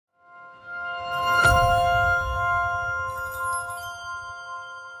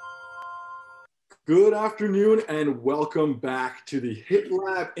Good afternoon and welcome back to the Hit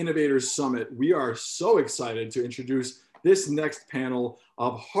Lab Innovators Summit. We are so excited to introduce this next panel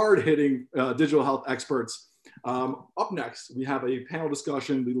of hard-hitting digital health experts. Up next, we have a panel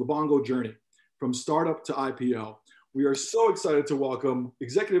discussion, the Livongo journey from startup to IPO. We are so excited to welcome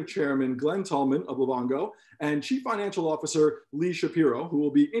Executive Chairman Glen Tullman of Livongo and Chief Financial Officer Lee Shapiro, who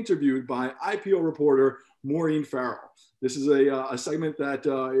will be interviewed by IPO reporter Maureen Farrell. This is a segment that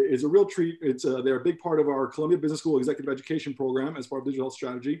is a real treat. They're a big part of our Columbia Business School Executive Education Program as part of digital health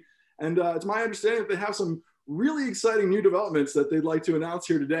strategy. And it's my understanding that they have some really exciting new developments that they'd like to announce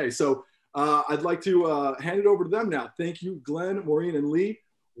here today. So I'd like to hand it over to them now. Thank you, Glen, Maureen, and Lee.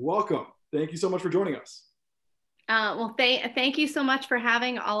 Welcome. Thank you so much for joining us. Thank you so much for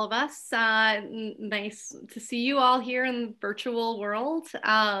having all of us. Nice to see you all here in the virtual world.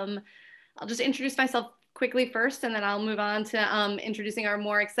 I'll just introduce myself quickly first, and then I'll move on to introducing our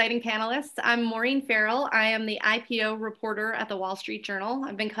more exciting panelists. I'm Maureen Farrell. I am the IPO reporter at the Wall Street Journal.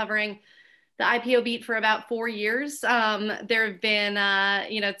 I've been covering the IPO beat for about 4 years. There have been,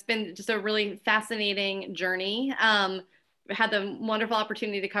 it's been just a really fascinating journey. Had the wonderful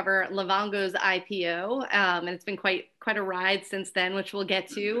opportunity to cover Livongo's IPO, and it's been quite a ride since then, which we'll get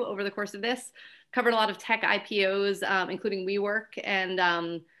to over the course of this. Covered a lot of tech IPOs, including WeWork,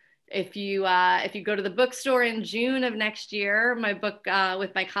 and if you go to the bookstore in June of next year, my book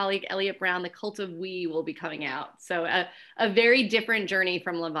with my colleague Elliot Brown, The Cult of We, will be coming out. So a very different journey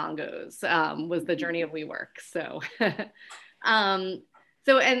from Livongo's was the journey of WeWork. So.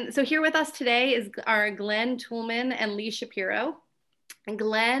 So here with us today are Glen, Tullman, and Lee Shapiro. And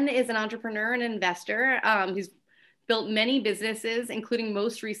Glen is an entrepreneur and investor. He's built many businesses, including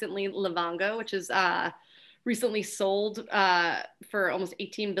most recently Livongo, which is recently sold for almost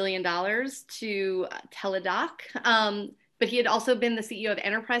 $18 billion to Teladoc. But he had also been the CEO of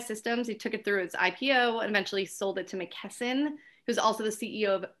Enterprise Systems. He took it through its IPO and eventually sold it to McKesson, who's also the CEO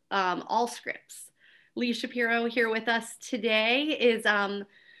of Allscripts. Lee Shapiro here with us today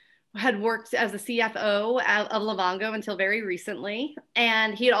had worked as the CFO of Livongo until very recently.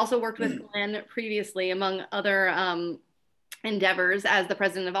 And he had also worked with Glen previously, among other endeavors, as the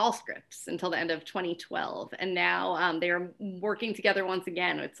president of Allscripts until the end of 2012. And now they are working together once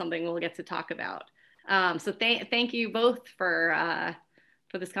again. It's something we'll get to talk about. So thank you both for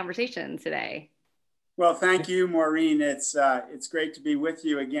this conversation today. Well, thank you, Maureen. It's great to be with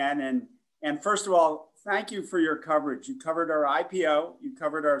you again. And first of all, thank you for your coverage. You covered our IPO, you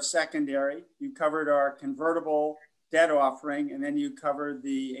covered our secondary, you covered our convertible debt offering, and then you covered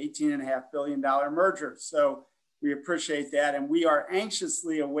the $18.5 billion merger. So we appreciate that. And we are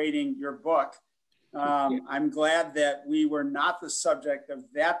anxiously awaiting your book. I'm glad that we were not the subject of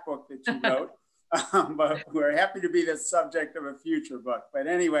that book that you wrote, but we're happy to be the subject of a future book. But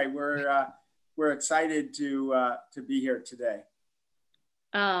anyway, we're excited to be here today.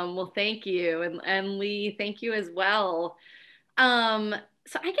 Well, thank you. And Lee, thank you as well.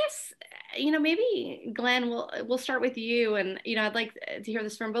 So I guess, maybe Glen, we'll start with you. And, I'd like to hear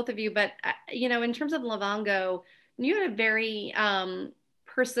this from both of you, but, in terms of Livongo, you had a very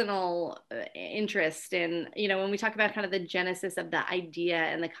personal interest in, when we talk about kind of the genesis of the idea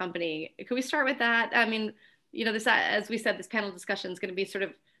and the company. Could we start with that? I mean, this, as we said, this panel discussion is going to be sort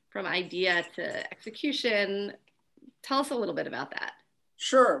of from idea to execution. Tell us a little bit about that.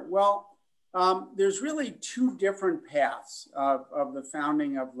 Sure. Well, there's really two different paths of the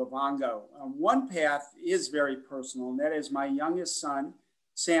founding of Livongo. One path is very personal, and that is my youngest son,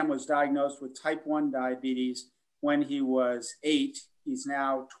 Sam, was diagnosed with type 1 diabetes when he was 8. He's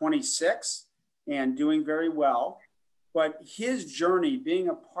now 26 and doing very well. But his journey, being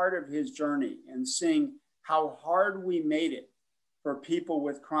a part of his journey and seeing how hard we made it for people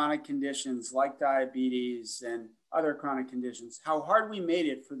with chronic conditions like diabetes and other chronic conditions, how hard we made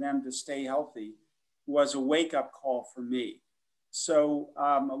it for them to stay healthy was a wake-up call for me. So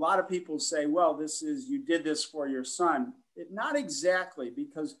a lot of people say, well, you did this for your son. Not exactly,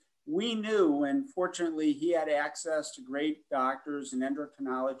 because we knew, and fortunately he had access to great doctors and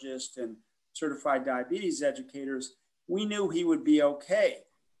endocrinologists and certified diabetes educators. We knew he would be okay.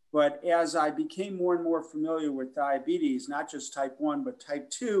 But as I became more and more familiar with diabetes, not just type 1, but type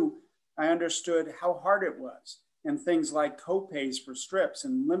 2, I understood how hard it was. And things like copays for strips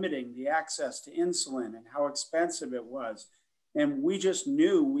and limiting the access to insulin and how expensive it was. And we just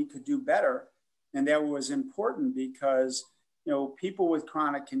knew we could do better. And that was important because, people with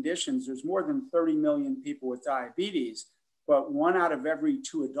chronic conditions, there's more than 30 million people with diabetes, but 1 out of every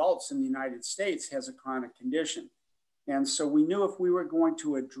 2 adults in the United States has a chronic condition. And so we knew if we were going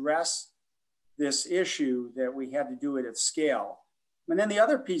to address this issue that we had to do it at scale. And then the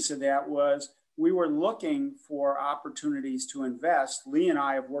other piece of that was we were looking for opportunities to invest. Lee and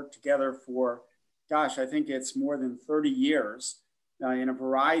I have worked together for, gosh, I think it's more than 30 years in a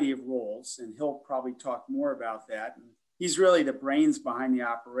variety of roles, and he'll probably talk more about that. And he's really the brains behind the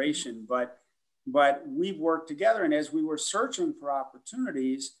operation, but we've worked together. And as we were searching for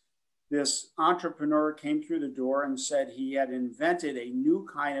opportunities, this entrepreneur came through the door and said he had invented a new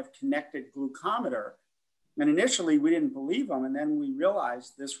kind of connected glucometer. And initially we didn't believe him. And then we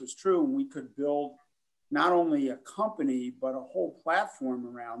realized this was true, and we could build not only a company, but a whole platform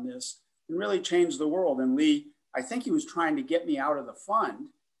around this and really change the world. And Lee, I think he was trying to get me out of the fund,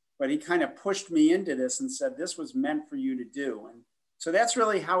 but he kind of pushed me into this and said, this was meant for you to do. And so that's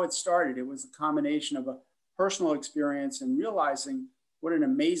really how it started. It was a combination of a personal experience and realizing what an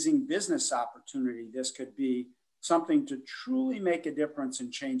amazing business opportunity this could be, something to truly make a difference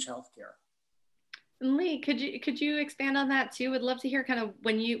and change healthcare. Lee, could you expand on that too? Would love to hear kind of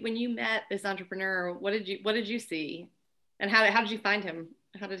when you met this entrepreneur, what did you see, and how did you find him?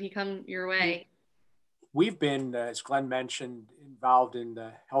 How did he come your way? We've been, as Glen mentioned, involved in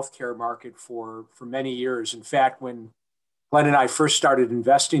the healthcare market for many years. In fact, when Glen and I first started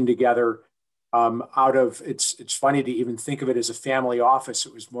investing together, it's funny to even think of it as a family office.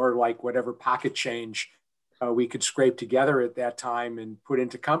 It was more like whatever pocket change we could scrape together at that time and put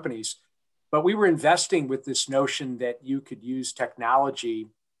into companies. But we were investing with this notion that you could use technology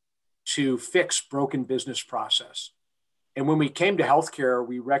to fix broken business process. And when we came to healthcare,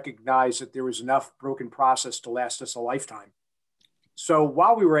 we recognized that there was enough broken process to last us a lifetime. So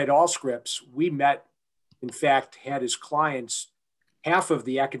while we were at Allscripts, we met, in fact, had as clients half of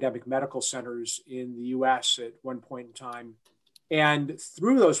the academic medical centers in the US at one point in time. And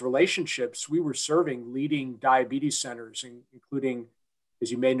through those relationships, we were serving leading diabetes centers, including,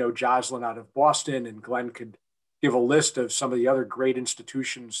 as you may know, Joslin out of Boston, and Glen could give a list of some of the other great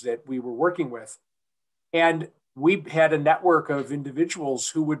institutions that we were working with. And we had a network of individuals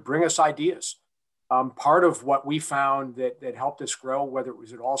who would bring us ideas. Part of what we found that helped us grow, whether it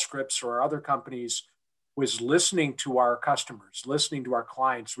was at Allscripts or other companies, was listening to our customers, listening to our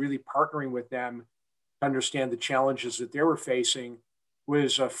clients, really partnering with them to understand the challenges that they were facing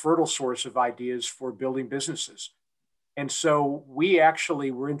was a fertile source of ideas for building businesses. And so we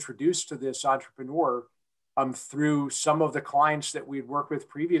actually were introduced to this entrepreneur through some of the clients that we'd worked with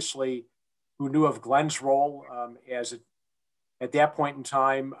previously who knew of Glen's role at that point in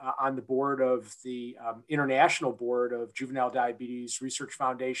time on the board of the international board of Juvenile Diabetes Research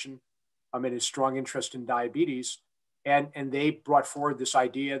Foundation, and his strong interest in diabetes. And they brought forward this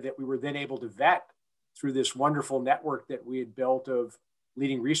idea that we were then able to vet through this wonderful network that we had built of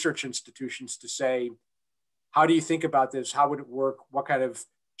leading research institutions to say, how do you think about this? How would it work? What kind of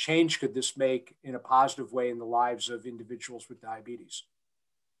change could this make in a positive way in the lives of individuals with diabetes?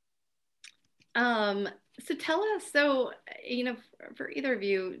 So tell us, so, for either of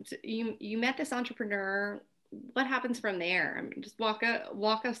you, you met this entrepreneur. What happens from there? I mean, just walk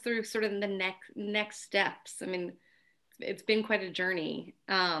us through sort of the next steps. I mean, it's been quite a journey.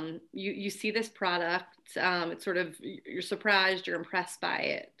 You see this product, it's sort of, you're surprised, you're impressed by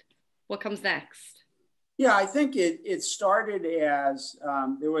it. What comes next? Yeah, I think it started as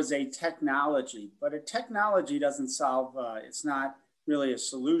there was a technology, but a technology doesn't solve, it's not really a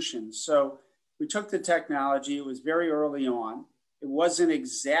solution. So we took the technology, it was very early on. It wasn't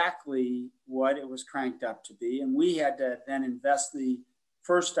exactly what it was cranked up to be. And we had to then invest the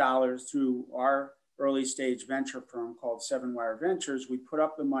first dollars through our early stage venture firm called Seven Wire Ventures. We put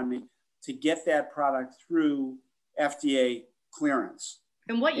up the money to get that product through FDA clearance.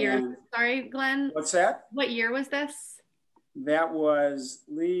 And what year? Sorry, Glen. What's that? What year was this? That was,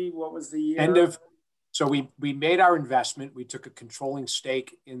 Lee, what was the year? So we made our investment. We took a controlling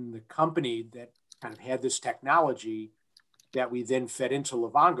stake in the company that kind of had this technology that we then fed into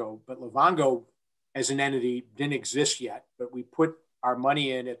Livongo. But Livongo as an entity didn't exist yet, but we put our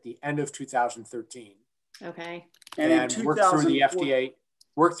money in at the end of 2013. Okay. And worked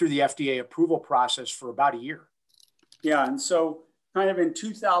through the FDA approval process for about a year. Yeah. And so kind of in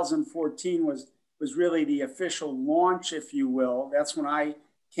 2014 was really the official launch, if you will. That's when I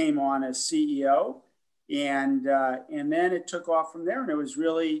came on as CEO. And then it took off from there. And it was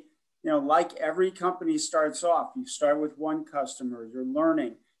really, like every company starts off, you start with one customer, you're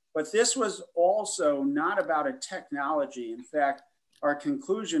learning. But this was also not about a technology. In fact, our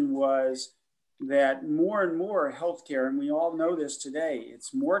conclusion was that more and more healthcare, and we all know this today,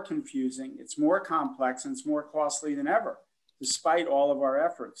 it's more confusing, it's more complex, and it's more costly than ever, despite all of our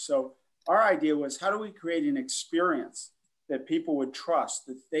efforts. So our idea was, how do we create an experience that people would trust,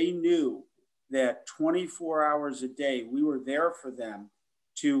 that they knew that 24 hours a day, we were there for them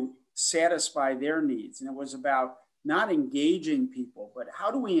to satisfy their needs. And it was about not engaging people, but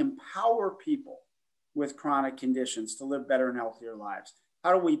how do we empower people with chronic conditions to live better and healthier lives?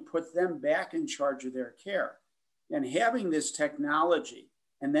 How do we put them back in charge of their care? And having this technology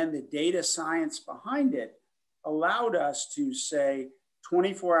and then the data science behind it allowed us to say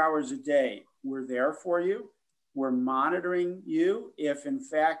 24 hours a day, we're there for you. We're monitoring you. If in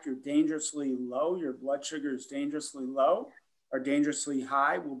fact you're dangerously low, your blood sugar is dangerously low or dangerously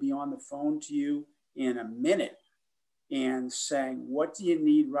high, we'll be on the phone to you in a minute and saying, what do you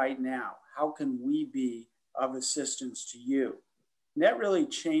need right now? How can we be of assistance to you? And that really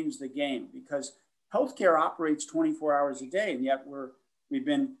changed the game because healthcare operates 24 hours a day, and yet we've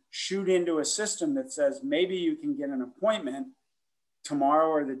been shooed into a system that says maybe you can get an appointment tomorrow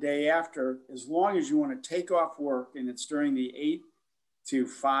or the day after, as long as you want to take off work and it's during the 8 to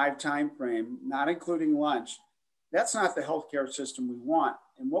 5 time frame, not including lunch. That's not the healthcare system we want.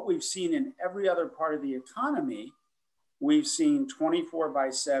 And what we've seen in every other part of the economy, we've seen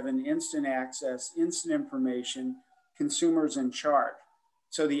 24/7 instant access, instant information, consumers in charge.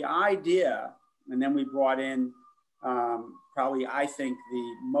 So the idea, and then we brought in probably, I think,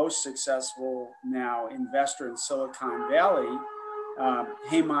 the most successful now investor in Silicon Valley,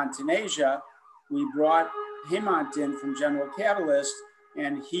 Hemant in Asia. We brought Hemant in from General Catalyst,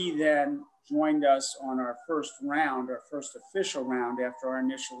 and he then joined us on our first round, our first official round after our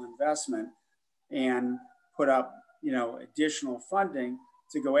initial investment, and put up, additional funding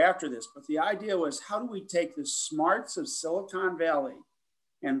to go after this. But the idea was, how do we take the smarts of Silicon Valley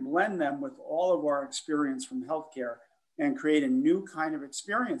and blend them with all of our experience from healthcare and create a new kind of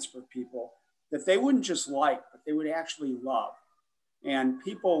experience for people that they wouldn't just like, but they would actually love. And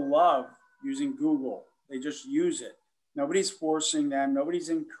people love using Google. They just use it. Nobody's forcing them. Nobody's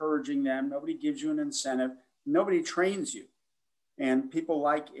encouraging them. Nobody gives you an incentive. Nobody trains you. And people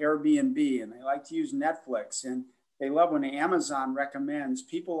like Airbnb, and they like to use Netflix, and they love when Amazon recommends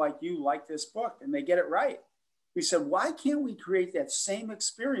people like you like this book, and they get it right. We said, why can't we create that same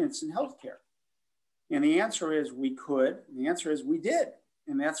experience in healthcare? And the answer is we could. And the answer is we did.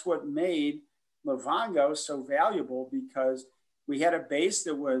 And that's what made Livongo so valuable, because we had a base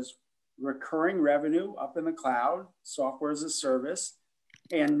that was recurring revenue up in the cloud, software as a service,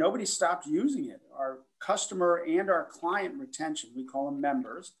 and nobody stopped using it. Our customer and our client retention, we call them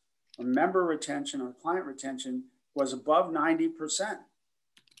members, our member retention, our client retention was above 90%,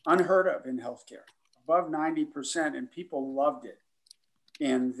 unheard of in healthcare, above 90%, and people loved it.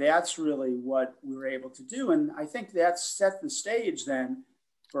 And that's really what we were able to do. And I think that set the stage then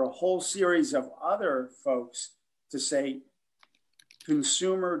for a whole series of other folks to say,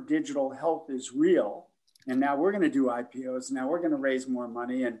 consumer digital health is real. And now we're going to do IPOs. Now we're going to raise more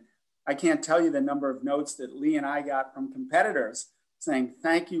money. And I can't tell you the number of notes that Lee and I got from competitors saying,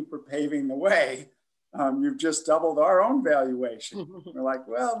 thank you for paving the way. You've just doubled our own valuation. We're like,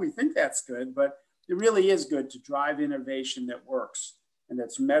 well, we think that's good, but it really is good to drive innovation that works and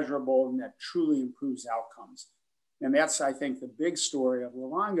that's measurable and that truly improves outcomes. And that's, I think, the big story of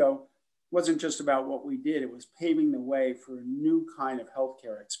Livongo. Wasn't just about what we did, it was paving the way for a new kind of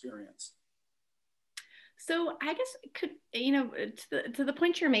healthcare experience. So I guess to the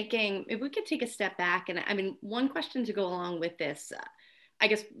point you're making, if we could take a step back, and I mean, one question to go along with this, I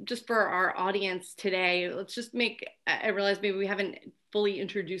guess just for our audience today, let's just I realize maybe we haven't fully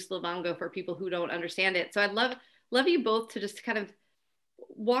introduced Livongo for people who don't understand it. So I'd love you both to just kind of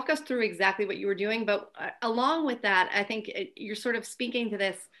walk us through exactly what you were doing. But along with that, I think you're sort of speaking to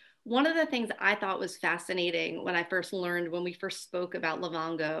this. One of the things I thought was fascinating when we first spoke about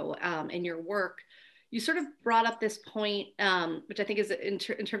Livongo and your work, you sort of brought up this point, which I think is in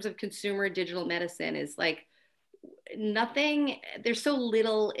terms of consumer digital medicine, is like there's so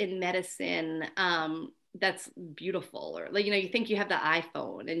little in medicine that's beautiful, or like, you think you have the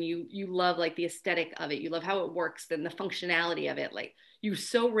iPhone and you love like the aesthetic of it. You love how it works and the functionality of it. Like you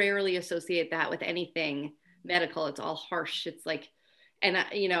so rarely associate that with anything medical. It's all harsh. It's like, and,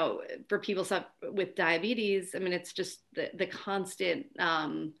 for people with diabetes, I mean, it's just the constant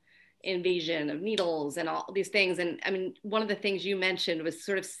invasion of needles and all these things. And I mean, one of the things you mentioned was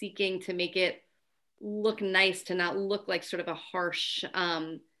sort of seeking to make it look nice, to not look like sort of a harsh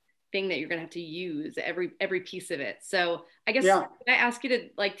thing that you're going to have to use every piece of it. So I guess, Can I ask you to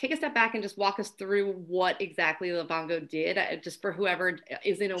like take a step back and just walk us through what exactly Livongo did, just for whoever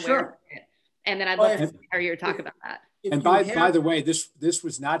isn't aware of it. And then I'd love to hear you talk about that. And by the way, this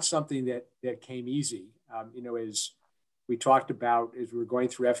was not something that came easy. As we talked about, as we were going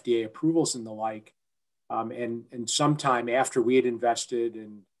through FDA approvals and the like, and sometime after we had invested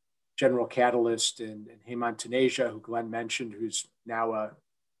in General Catalyst and Hemant in Asia, who Glen mentioned, who's now a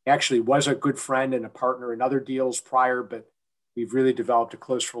actually was a good friend and a partner in other deals prior, but we've really developed a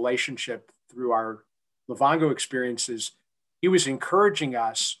close relationship through our Livongo experiences. He was encouraging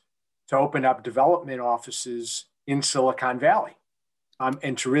us to open up development offices in Silicon Valley,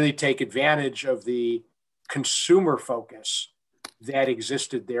 and to really take advantage of the consumer focus that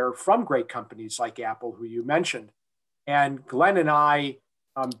existed there from great companies like Apple, who you mentioned. And Glen and I,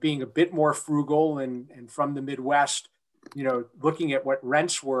 being a bit more frugal and from the Midwest, looking at what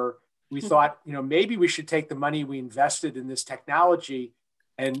rents were, we thought, maybe we should take the money we invested in this technology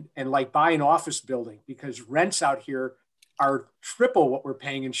and like buy an office building, because rents out here are triple what we're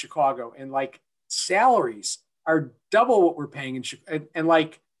paying in Chicago, and like salaries are double what we're paying in Chicago. And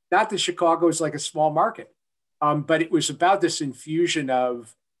like, not that Chicago is like a small market, but it was about this infusion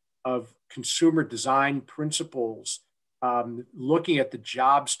of consumer design principles, looking at the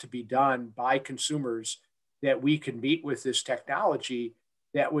jobs to be done by consumers, that we could meet with this technology.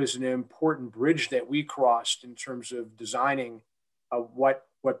 That was an important bridge that we crossed in terms of designing what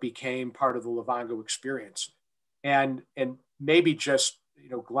became part of the Livongo experience. And maybe just,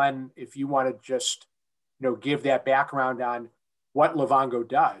 Glen, if you want to just, give that background on what Livongo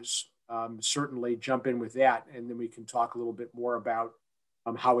does, certainly jump in with that, and then we can talk a little bit more about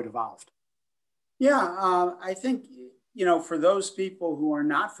how it evolved. Yeah, I think, for those people who are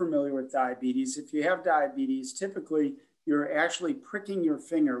not familiar with diabetes, if you have diabetes, typically you're actually pricking your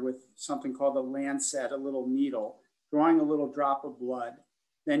finger with something called a lancet, a little needle, drawing a little drop of blood.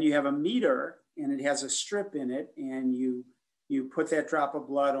 Then you have a meter, and it has a strip in it, and you put that drop of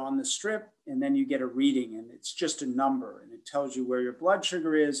blood on the strip, and then you get a reading, and it's just a number, and it tells you where your blood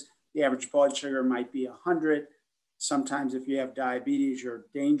sugar is. The average blood sugar might be 100. Sometimes if you have diabetes, you're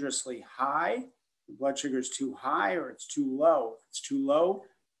dangerously high. The blood sugar is too high or it's too low. If it's too low,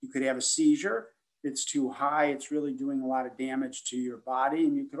 you could have a seizure. If it's too high, it's really doing a lot of damage to your body,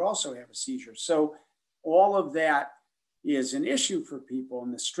 and you could also have a seizure. So all of that is an issue for people,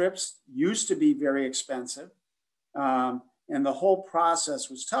 and the strips used to be very expensive, and the whole process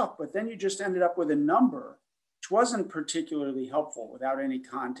was tough, but then you just ended up with a number, which wasn't particularly helpful without any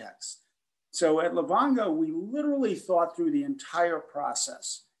context. So at Livongo, we literally thought through the entire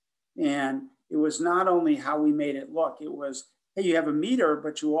process, and it was not only how we made it look, it was, hey, you have a meter,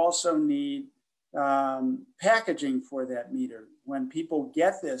 but you also need packaging for that meter. When people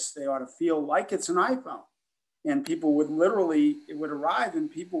get this, they ought to feel like it's an iPhone. And people would literally, it would arrive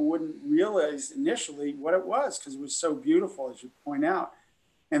and people wouldn't realize initially what it was, because it was so beautiful, as you point out.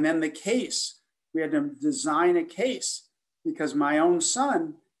 And then the case, we had to design a case, because my own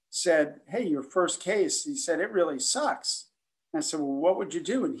son said, hey, your first case, he said, it really sucks. And I said, well, what would you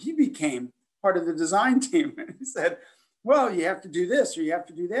do? And he became part of the design team. And he said, well, you have to do this, or you have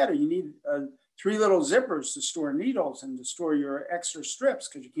to do that, or you need 3 little zippers to store needles and to store your extra strips,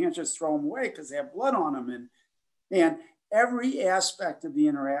 because you can't just throw them away because they have blood on them. And every aspect of the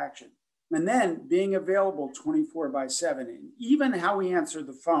interaction. And then being available 24/7, and even how we answer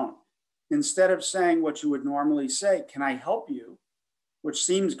the phone. Instead of saying what you would normally say, can I help you? Which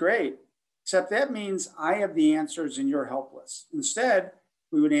seems great, except that means I have the answers and you're helpless. Instead,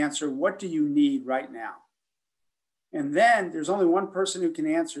 we would answer, what do you need right now? And then there's only one person who can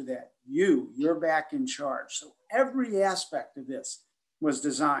answer that. You're back in charge. So every aspect of this was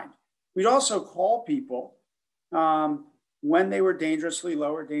designed. We'd also call people when they were dangerously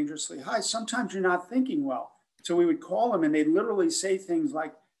low or dangerously high. Sometimes you're not thinking well. So we would call them and they'd literally say things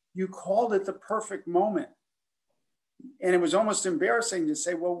like, you called at the perfect moment. And it was almost embarrassing to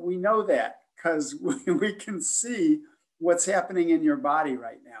say, well, we know that because we can see what's happening in your body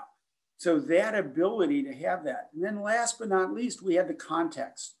right now. So that ability to have that. And then last but not least, we had the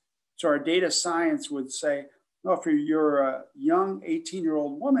context. So our data science would say, well, if you're a young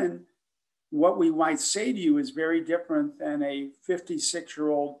 18-year-old woman, what we might say to you is very different than a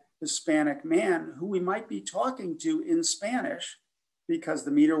 56-year-old Hispanic man who we might be talking to in Spanish, because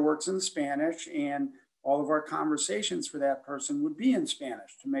the meter works in Spanish, and all of our conversations for that person would be in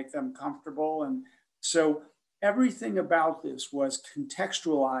Spanish to make them comfortable. And so everything about this was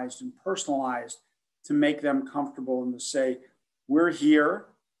contextualized and personalized to make them comfortable and to say, we're here,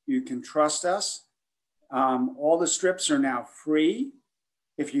 you can trust us. All the strips are now free.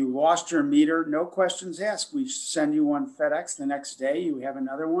 If you lost your meter, no questions asked. We send you one FedEx the next day, you have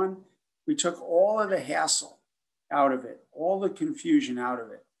another one. We took all of the hassle out of it, all the confusion out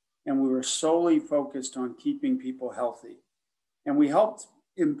of it. And we were solely focused on keeping people healthy. And we helped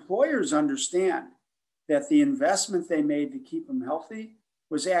employers understand that the investment they made to keep them healthy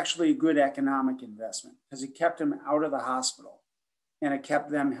was actually a good economic investment, because it kept them out of the hospital and it kept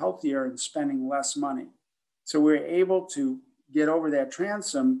them healthier and spending less money. So we were able to get over that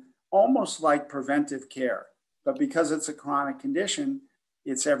transom almost like preventive care. But because it's a chronic condition,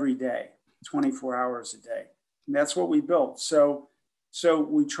 it's every day, 24 hours a day. And that's what we built. So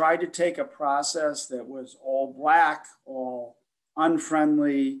we tried to take a process that was all black, all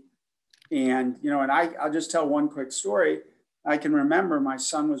unfriendly. And, and I'll just tell one quick story. I can remember my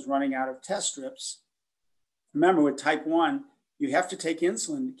son was running out of test strips. Remember, with type 1, you have to take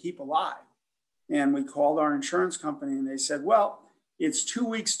insulin to keep alive. And we called our insurance company and they said, well, it's 2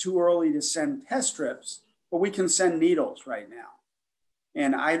 weeks too early to send test strips, but we can send needles right now.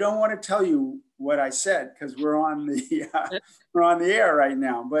 And I don't want to tell you what I said because we're on the air right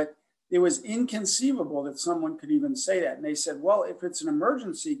now, but it was inconceivable that someone could even say that. And they said, well, if it's an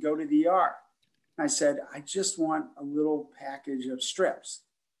emergency, go to the ER. I said, I just want a little package of strips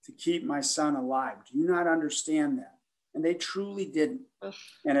to keep my son alive. Do you not understand that? And they truly didn't.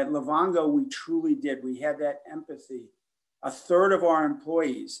 And at Livongo, we truly did. We had that empathy. A third of our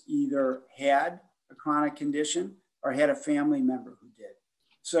employees either had a chronic condition or had a family member who did.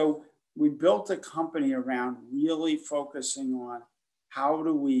 So we built a company around really focusing on how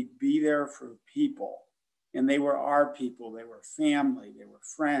do we be there for people? And they were our people. They were family. They were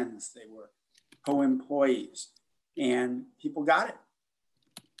friends. They were co-employees. And people got it.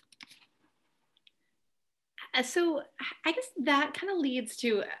 So I guess that kind of leads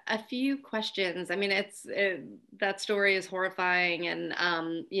to a few questions. I mean, that story is horrifying and,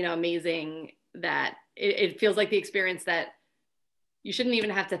 amazing that it feels like the experience that you shouldn't even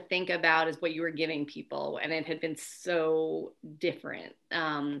have to think about is what you were giving people. And it had been so different.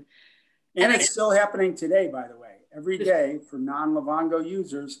 And it's still happening today, by the way. Every day for non-Livongo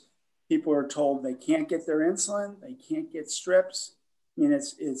users, people are told they can't get their insulin, they can't get strips. I mean,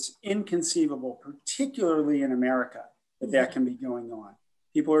 it's inconceivable, particularly in America, that can be going on.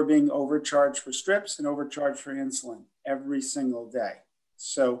 People are being overcharged for strips and overcharged for insulin every single day.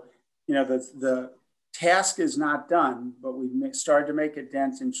 So, the task is not done, but we've started to make a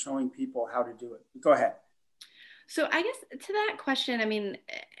dent in showing people how to do it. Go ahead. So I guess to that question, I mean,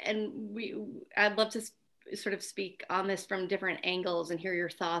 and I'd love to sort of speak on this from different angles and hear your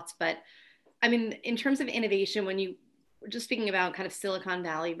thoughts. But I mean, in terms of innovation, when you were just speaking about kind of Silicon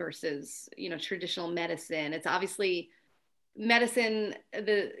Valley versus, traditional medicine, it's obviously medicine,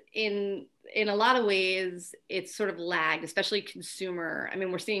 in a lot of ways, it's sort of lagged, especially consumer. I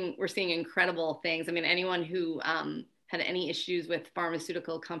mean, we're seeing incredible things. I mean, anyone who had any issues with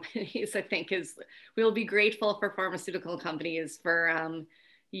pharmaceutical companies, I think we'll be grateful for pharmaceutical companies for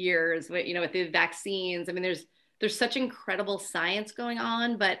years. But, with the vaccines, I mean, there's such incredible science going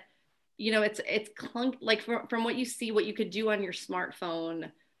on, but it's clunk, like from what you see, what you could do on your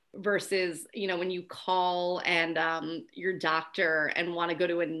smartphone versus, when you call and your doctor and want to go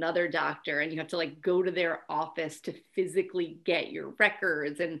to another doctor and you have to go to their office to physically get your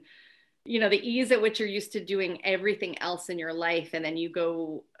records and, the ease at which you're used to doing everything else in your life. And then you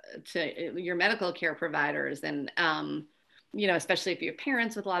go to your medical care providers and, especially if you have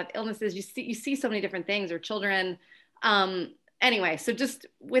parents with a lot of illnesses, you see so many different things or children. Anyway, so just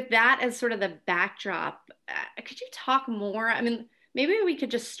with that as sort of the backdrop, could you talk more? I mean, maybe we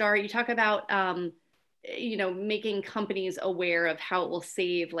could just start. You talk about, making companies aware of how it will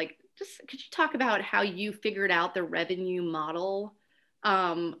save. Could you talk about how you figured out the revenue model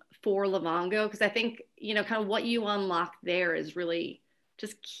for Livongo? Because I think, kind of what you unlocked there is really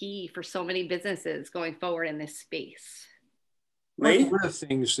just key for so many businesses going forward in this space. One of the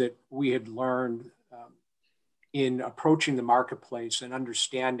things that we had learned in approaching the marketplace and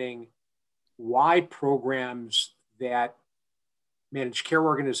understanding why programs that managed care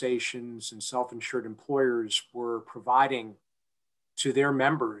organizations and self-insured employers were providing to their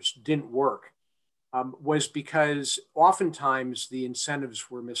members didn't work was because oftentimes the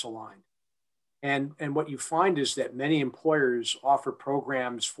incentives were misaligned. And what you find is that many employers offer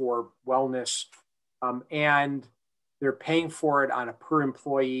programs for wellness and they're paying for it on a per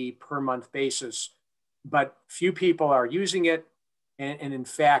employee, per month basis, but few people are using it. And in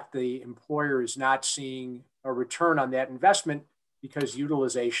fact, the employer is not seeing a return on that investment because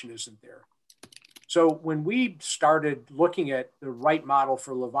utilization isn't there. So when we started looking at the right model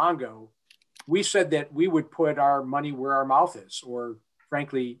for Livongo, we said that we would put our money where our mouth is, or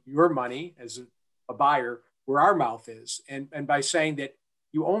frankly, your money as a buyer where our mouth is. And by saying that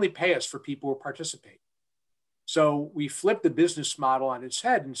you only pay us for people who participate. So we flipped the business model on its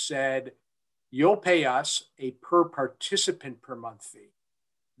head and said, you'll pay us a per participant per month fee.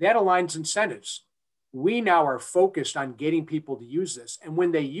 That aligns incentives. We now are focused on getting people to use this. And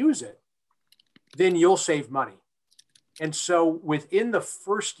when they use it, then you'll save money. And so within the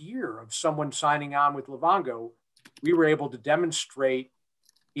first year of someone signing on with Livongo, we were able to demonstrate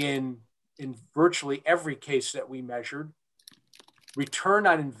in virtually every case that we measured, return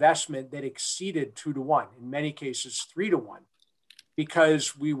on investment that exceeded 2 to 1, in many cases 3 to 1,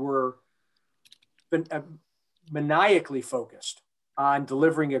 because we were maniacally focused on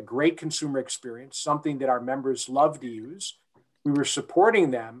delivering a great consumer experience, something that our members love to use. We were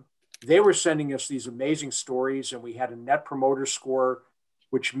supporting them. They were sending us these amazing stories, and we had a net promoter score,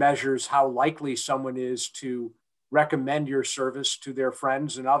 which measures how likely someone is to recommend your service to their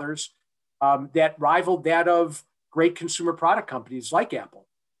friends and others, that rivaled that of great consumer product companies like Apple.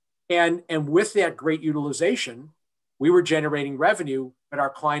 And with that great utilization, we were generating revenue, but our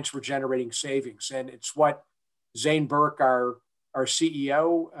clients were generating savings. And it's what Zane Burke, our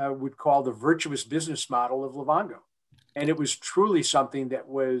CEO, would call the virtuous business model of Livongo. And it was truly something that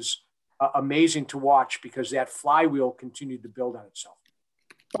was amazing to watch, because that flywheel continued to build on itself.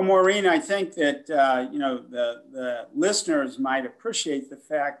 Well, Maureen, I think that the listeners might appreciate the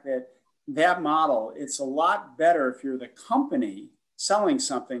fact that that model, it's a lot better if you're the company selling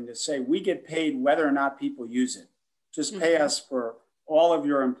something to say, we get paid whether or not people use it. Just pay us for all of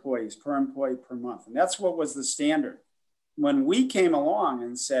your employees, per employee per month. And that's what was the standard. When we came along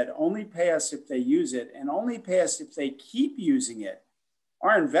and said, only pay us if they use it, and only pay us if they keep using it,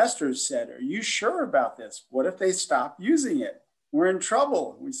 our investors said, are you sure about this? What if they stop using it? We're in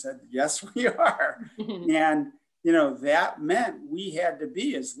trouble. We said, yes, we are. And that meant we had to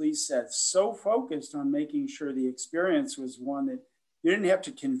be, as Lee said, so focused on making sure the experience was one that you didn't have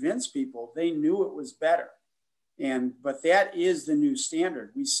to convince people. They knew it was better. But that is the new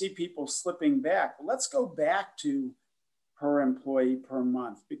standard. We see people slipping back. Well, let's go back to per employee per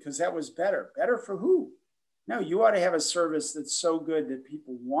month, because that was better. Better for who? No, you ought to have a service that's so good that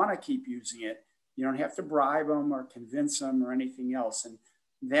people want to keep using it. You don't have to bribe them or convince them or anything else. And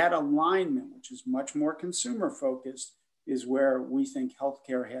that alignment, which is much more consumer focused, is where we think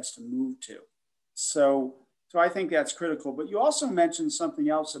healthcare has to move to. So I think that's critical. But you also mentioned something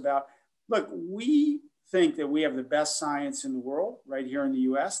else about, look, we think that we have the best science in the world right here in the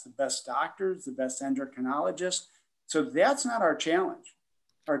US, the best doctors, the best endocrinologists. So that's not our challenge.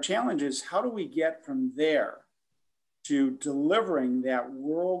 Our challenge is, how do we get from there to delivering that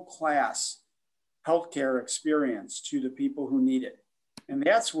world-class healthcare experience to the people who need it? And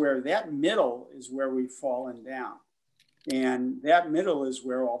that's where that middle is where we've fallen down. And that middle is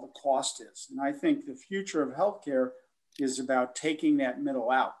where all the cost is. And I think the future of healthcare is about taking that middle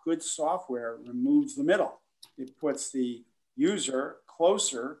out. Good software removes the middle. It puts the user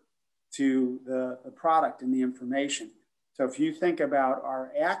closer to the product and the information. So if you think about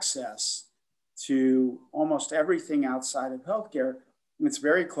our access to almost everything outside of healthcare, it's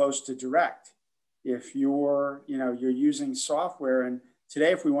very close to direct. If you're using software, and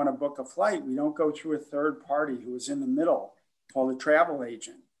today, if we want to book a flight, we don't go through a third party who is in the middle called a travel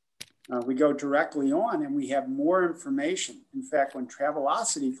agent. We go directly on, and we have more information. In fact, when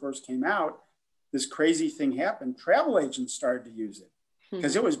Travelocity first came out, this crazy thing happened. Travel agents started to use it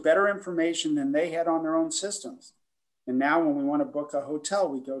because it was better information than they had on their own systems. And now when we want to book a hotel,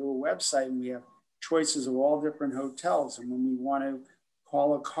 we go to a website and we have choices of all different hotels. And when we want to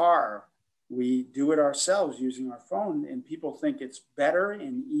call a car, we do it ourselves using our phone, and people think it's better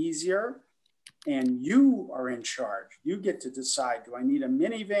and easier. And you are in charge. You get to decide, do I need a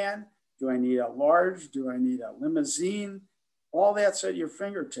minivan? Do I need a large? Do I need a limousine? All that's at your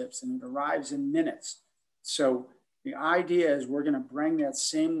fingertips, and it arrives in minutes. So the idea is we're going to bring that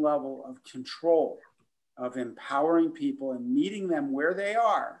same level of control, of empowering people and meeting them where they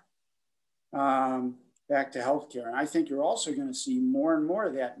are, back to healthcare. And I think you're also going to see more and more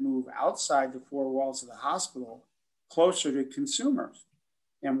of that move outside the four walls of the hospital, closer to consumers.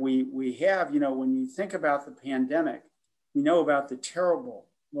 And we have, when you think about the pandemic, we know about the terrible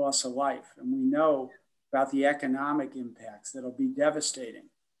loss of life, and we know about the economic impacts that'll be devastating.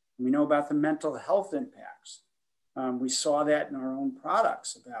 And we know about the mental health impacts. We saw that in our own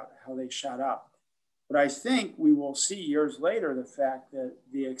products about how they shot up. But I think we will see years later the fact that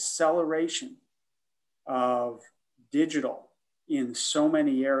the acceleration of digital in so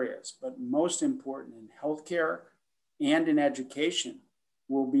many areas, but most important in healthcare and in education,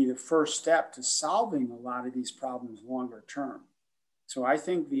 will be the first step to solving a lot of these problems longer term. So I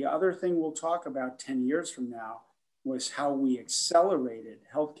think the other thing we'll talk about 10 years from now was how we accelerated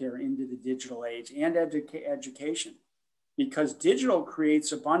healthcare into the digital age and education, because digital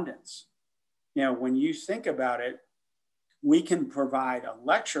creates abundance. When you think about it, we can provide, a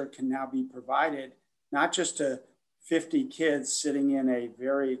lecture can now be provided not just to 50 kids sitting in a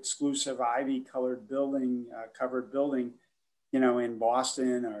very exclusive ivy-colored building, covered building, in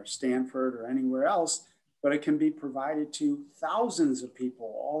Boston or Stanford or anywhere else, but it can be provided to thousands of people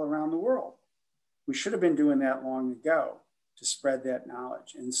all around the world. We should have been doing that long ago to spread that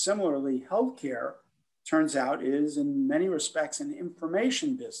knowledge. And similarly, healthcare, turns out, is in many respects an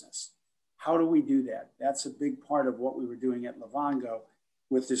information business. How do we do that? That's a big part of what we were doing at Livongo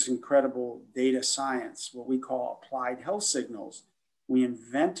with this incredible data science, what we call applied health signals. We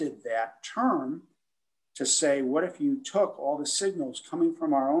invented that term to say, what if you took all the signals coming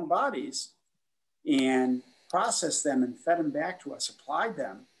from our own bodies and processed them and fed them back to us, applied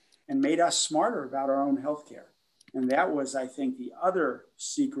them, and made us smarter about our own healthcare? And that was, I think, the other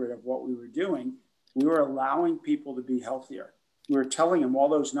secret of what we were doing. We were allowing people to be healthier. We were telling them all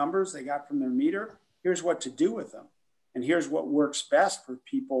those numbers they got from their meter, here's what to do with them. And here's what works best for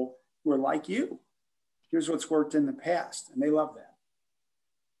people who are like you. Here's what's worked in the past. And they love that.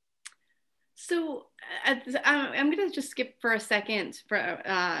 So I'm going to just skip for a second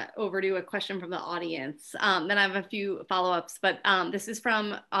over to a question from the audience. Then I have a few follow-ups, but this is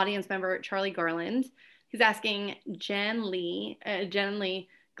from audience member Charlie Garland. He's asking Glen and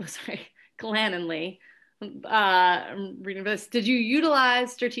Lee, I'm reading this. Did you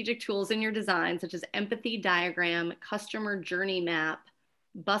utilize strategic tools in your design, such as empathy diagram, customer journey map,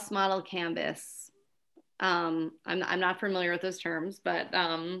 bus model canvas? I'm not familiar with those terms, but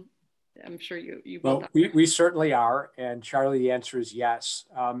I'm sure you both are. We certainly are. And Charlie, the answer is yes.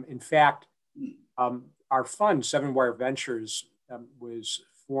 In fact, our fund, Seven Wire Ventures, was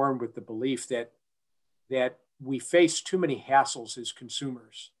formed with the belief that we face too many hassles as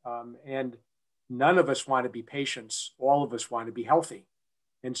consumers. And none of us want to be patients. All of us want to be healthy.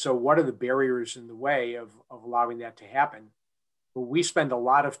 And so what are the barriers in the way of allowing that to happen? Well, we spend a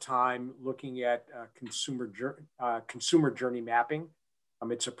lot of time looking at consumer journey mapping.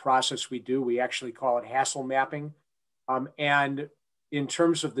 It's a process we do. We actually call it hassle mapping. And in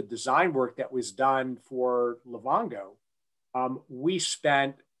terms of the design work that was done for Livongo, we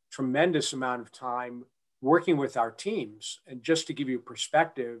spent tremendous amount of time working with our teams. And just to give you a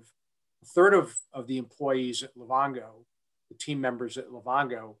perspective, a third of the employees at Livongo, the team members at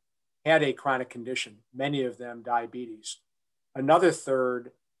Livongo, had a chronic condition, many of them diabetes. Another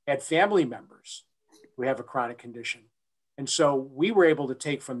third had family members who have a chronic condition. And so we were able to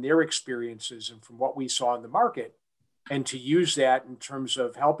take from their experiences and from what we saw in the market and to use that in terms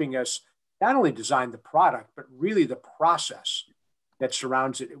of helping us not only design the product, but really the process that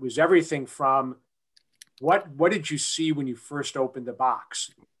surrounds it. It was everything from what did you see when you first opened the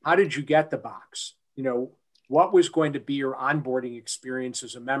box? How did you get the box? What was going to be your onboarding experience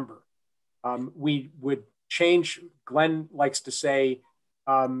as a member? We would change, Glen likes to say,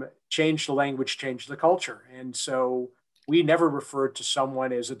 change the language, change the culture. And so we never referred to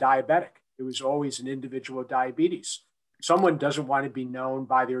someone as a diabetic. It was always an individual with diabetes. Someone doesn't want to be known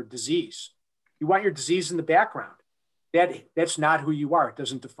by their disease. You want your disease in the background. That's not who you are. It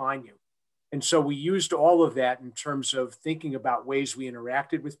doesn't define you. And so we used all of that in terms of thinking about ways we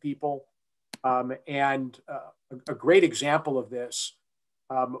interacted with people. And a great example of this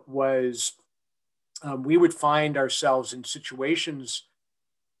was we would find ourselves in situations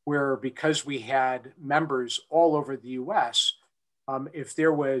where, because we had members all over the US, if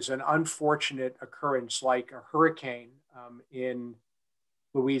there was an unfortunate occurrence like a hurricane in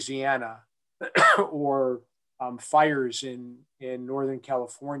Louisiana or fires in Northern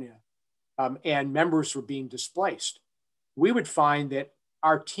California, and members were being displaced, we would find that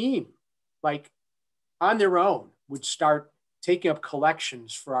our team, like on their own, would start taking up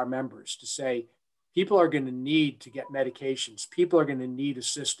collections for our members to say, people are going to need to get medications. People are going to need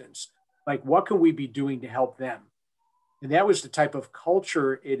assistance. Like, what can we be doing to help them? And that was the type of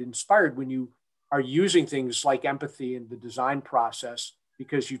culture it inspired when you are using things like empathy in the design process,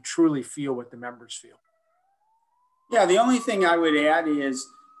 because you truly feel what the members feel. Yeah, the only thing I would add is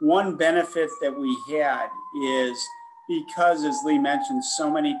one benefit that we had is because, as Lee mentioned,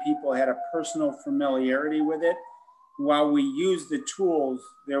 so many people had a personal familiarity with it. While we used the tools,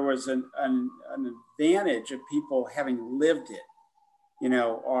 there was an advantage of people having lived it.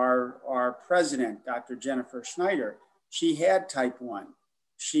 Our president, Dr. Jennifer Schneider, she had type 1.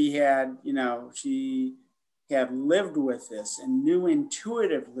 She had lived with this and knew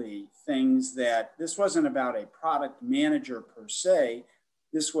intuitively things that this wasn't about a product manager per se.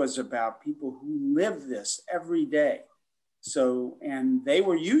 This was about people who live this every day. So, and they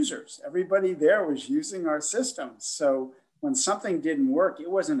were users. Everybody there was using our systems. So when something didn't work,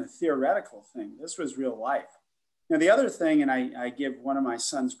 it wasn't a theoretical thing. This was real life. Now, the other thing, and I give one of my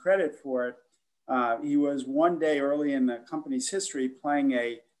sons credit for it, he was one day early in the company's history playing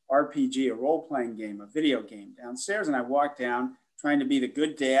a RPG, a role-playing game, a video game downstairs. And I walked down trying to be the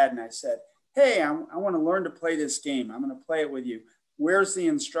good dad. And I said, hey, I want to learn to play this game. I'm going to play it with you. Where's the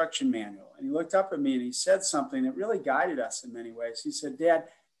instruction manual? And he looked up at me and he said something that really guided us in many ways. He said, Dad,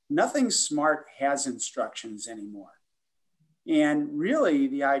 nothing smart has instructions anymore. And really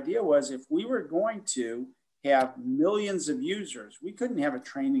the idea was if we were going to have millions of users, we couldn't have a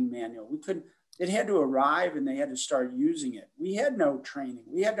training manual. It had to arrive and they had to start using it. We had no training.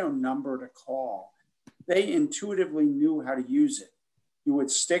 We had no number to call. They intuitively knew how to use it. You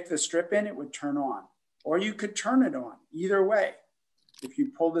would stick the strip in, it would turn on, or you could turn it on, either way. If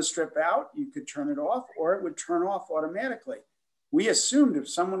you pull the strip out, you could turn it off, or it would turn off automatically. We assumed if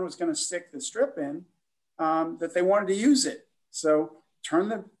someone was going to stick the strip in, that they wanted to use it. So turn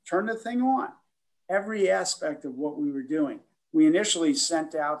the thing on. Every aspect of what we were doing. We initially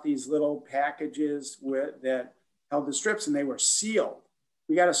sent out these little packages that held the strips, and they were sealed.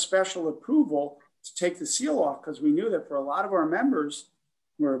 We got a special approval to take the seal off because we knew that for a lot of our members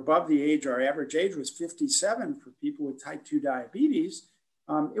who were above the age, our average age was 57 for people with type 2 diabetes.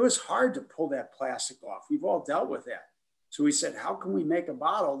 It was hard to pull that plastic off. We've all dealt with that. So we said, how can we make a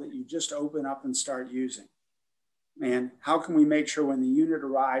bottle that you just open up and start using? And how can we make sure when the unit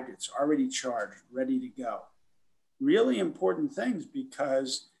arrived, it's already charged, ready to go? Really important things,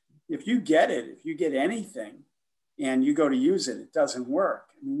 because if you get anything and you go to use it, it doesn't work.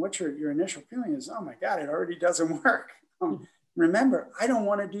 I mean, what's your initial feeling is, oh my God, it already doesn't work. Remember, I don't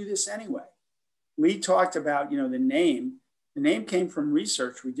want to do this anyway. Lee talked about, the name. The name came from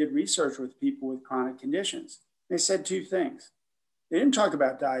research. We did research with people with chronic conditions. They said two things. They didn't talk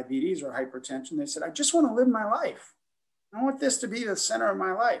about diabetes or hypertension. They said, I just want to live my life. I want this to be the center of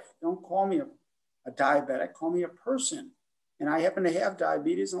my life. Don't call me a diabetic, call me a person. And I happen to have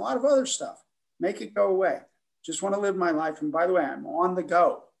diabetes and a lot of other stuff. Make it go away. Just want to live my life. And by the way, I'm on the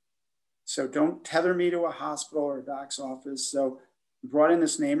go. So don't tether me to a hospital or a doc's office. So we brought in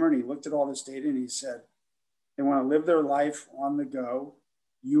this namer and he looked at all this data and he said, they want to live their life on the go.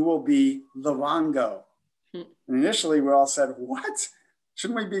 You will be Livongo. And initially we all said, what?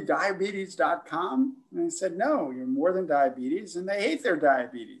 Shouldn't we be diabetes.com? And they said, no, you're more than diabetes. And they hate their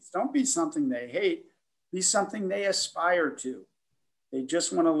diabetes. Don't be something they hate. Be something they aspire to. They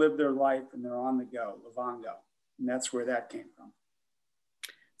just want to live their life and they're on the go, Livongo. And that's where that came from.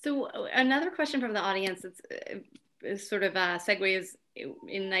 So another question from the audience is sort of segues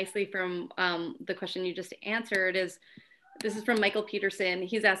in nicely from the question you just answered this is from Michael Peterson.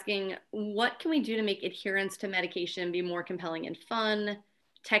 He's asking, what can we do to make adherence to medication be more compelling and fun?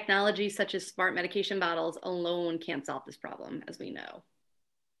 Technology such as smart medication bottles alone can't solve this problem, as we know.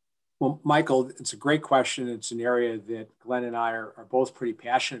 Well, Michael, it's a great question. It's an area that Glen and I are both pretty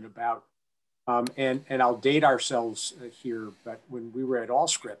passionate about. And I'll date ourselves here, but when we were at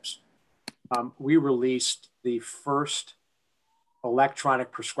Allscripts, we released the first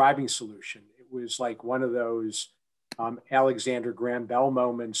electronic prescribing solution. It was like one of those Alexander Graham Bell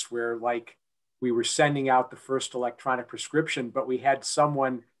moments where like we were sending out the first electronic prescription, but we had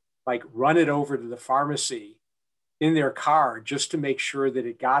someone like run it over to the pharmacy in their car just to make sure that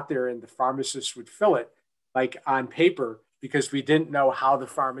it got there and the pharmacist would fill it like on paper, because we didn't know how the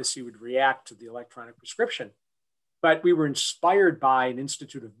pharmacy would react to the electronic prescription. But we were inspired by an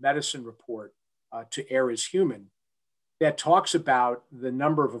Institute of Medicine report, To Err is Human, that talks about the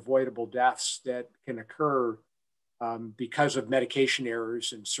number of avoidable deaths that can occur because of medication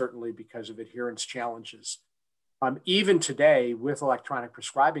errors and certainly because of adherence challenges. Even today, with electronic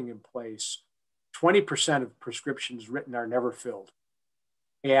prescribing in place, 20% of prescriptions written are never filled.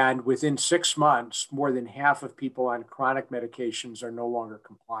 And within 6 months, more than half of people on chronic medications are no longer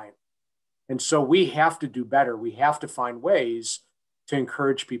compliant. And so we have to do better. We have to find ways to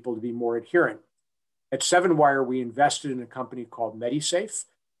encourage people to be more adherent. At Seven Wire, we invested in a company called MediSafe.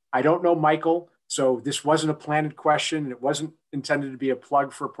 I don't know Michael, so this wasn't a planted question. It wasn't intended to be a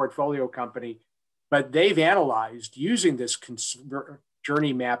plug for a portfolio company, but they've analyzed using this consumer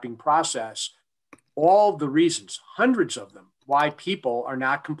journey mapping process, all the reasons, hundreds of them, why people are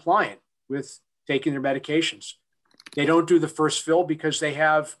not compliant with taking their medications. They don't do the first fill because they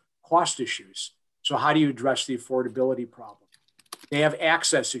have cost issues. So how do you address the affordability problem? They have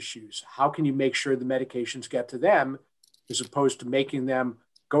access issues. How can you make sure the medications get to them as opposed to making them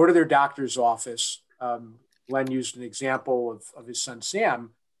go to their doctor's office? Glen used an example of his son,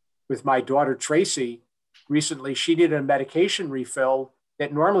 Sam. With my daughter, Tracy, recently she needed a medication refill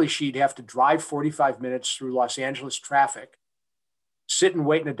that normally she'd have to drive 45 minutes through Los Angeles traffic, sit and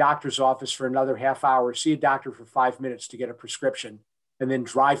wait in a doctor's office for another half hour, see a doctor for 5 minutes to get a prescription, and then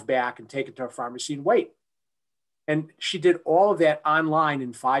drive back and take it to a pharmacy and wait. And she did all of that online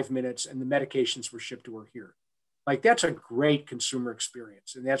in 5 minutes, and the medications were shipped to her here. Like, that's a great consumer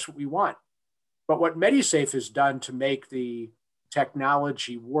experience, and that's what we want. But what MediSafe has done to make the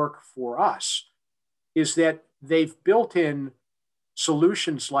technology work for us is that they've built in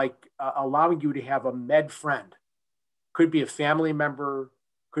solutions like allowing you to have a med friend. Could be a family member,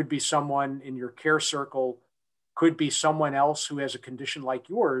 could be someone in your care circle, could be someone else who has a condition like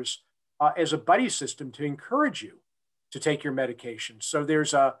yours, as a buddy system to encourage you to take your medication. So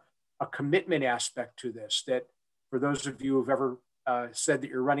there's a commitment aspect to this that for those of you who've ever said that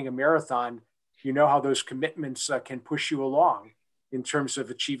you're running a marathon, you know how those commitments can push you along in terms of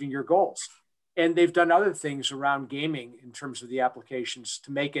achieving your goals. And they've done other things around gaming in terms of the applications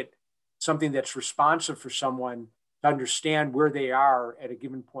to make it something that's responsive for someone to understand where they are at a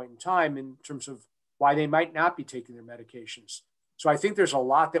given point in time in terms of why they might not be taking their medications. So I think there's a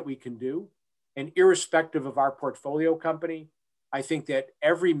lot that we can do. And irrespective of our portfolio company, I think that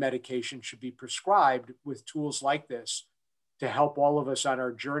every medication should be prescribed with tools like this to help all of us on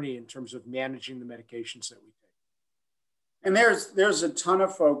our journey in terms of managing the medications that we take. And there's a ton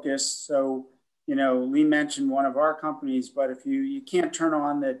of focus. So, you know, Lee mentioned one of our companies, but if you can't turn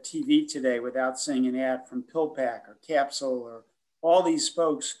on the TV today without seeing an ad from PillPack or Capsule or all these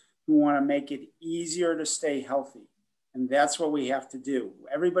folks who want to make it easier to stay healthy. And that's what we have to do.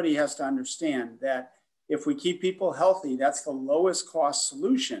 Everybody has to understand that if we keep people healthy, that's the lowest cost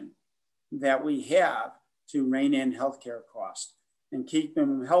solution that we have to rein in healthcare costs and keep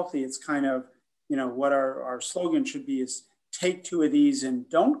them healthy. It's kind of, you know, what our slogan should be is take two of these and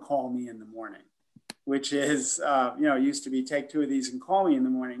don't call me in the morning, which is, you know, used to be take two of these and call me in the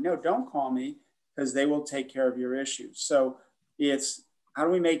morning. No, don't call me because they will take care of your issues. So it's how do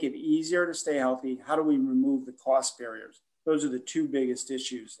we make it easier to stay healthy? How do we remove the cost barriers? Those are the two biggest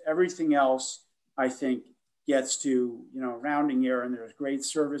issues. Everything else, I think, gets to, you know, rounding error, and there's great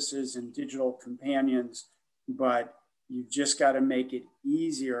services and digital companions, but you've just got to make it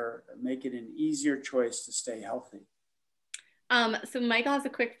easier, make it an easier choice to stay healthy. So Michael has a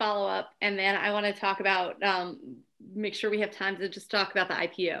quick follow-up, and then I want to talk about, make sure we have time to just talk about the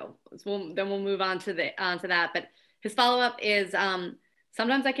IPO. So then we'll move on to that. But his follow-up is,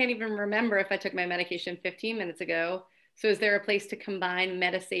 sometimes I can't even remember if I took my medication 15 minutes ago. So is there a place to combine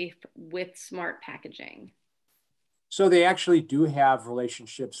MediSafe with smart packaging? So they actually do have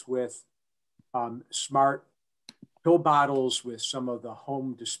relationships with smart pill bottles, with some of the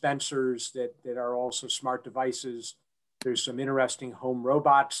home dispensers that are also smart devices. There's some interesting home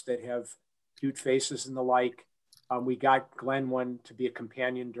robots that have cute faces and the like. We got Glen one to be a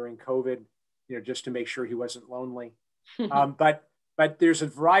companion during COVID, you know, just to make sure he wasn't lonely. But there's a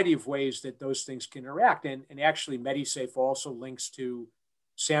variety of ways that those things can interact. And actually, MediSafe also links to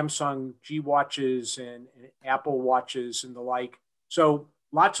Samsung G watches and Apple watches and the like. So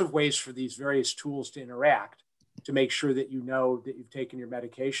lots of ways for these various tools to interact to make sure that you know that you've taken your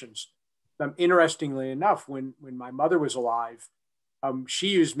medications. Interestingly enough, when my mother was alive, she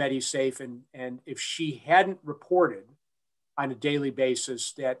used MediSafe, and if she hadn't reported on a daily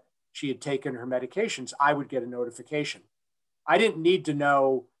basis that she had taken her medications, I would get a notification. I didn't need to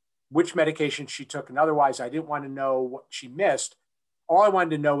know which medication she took, and otherwise I didn't want to know what she missed. All I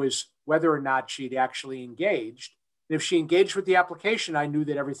wanted to know is whether or not she'd actually engaged. And if she engaged with the application, I knew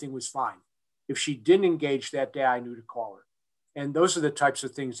that everything was fine. If she didn't engage that day, I knew to call her. And those are the types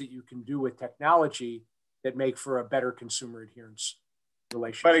of things that you can do with technology that make for a better consumer adherence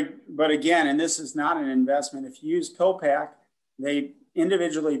relationship. But again, and this is not an investment, if you use PillPack, they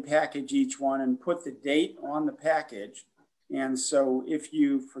individually package each one and put the date on the package. And so if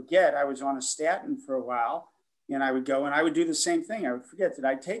you forget, I was on a statin for a while, and I would go and I would do the same thing. I would forget, did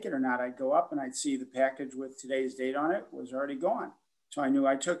I take it or not? I'd go up and I'd see the package with today's date on it was already gone. So I knew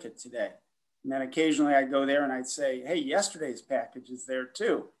I took it today. And then occasionally I'd go there and I'd say, hey, yesterday's package is there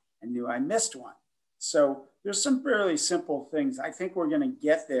too. I knew I missed one. So there's some fairly simple things. I think we're going to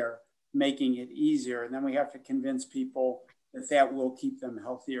get there, making it easier. And then we have to convince people that that will keep them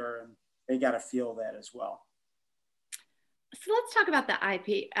healthier, and they got to feel that as well. So let's talk about the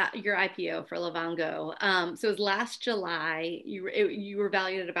your IPO for Livongo. So it was last July. You were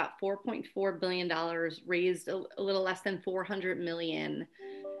valued at about $4.4 billion, raised a little less than 400 million.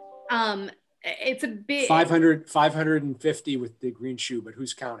 It's a big 550 with the green shoe, but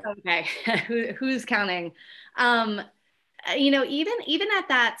who's counting? Okay, who's counting? You know, even at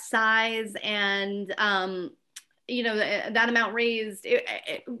that size and you know that amount raised,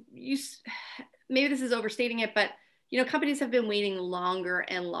 maybe this is overstating it, but you know, companies have been waiting longer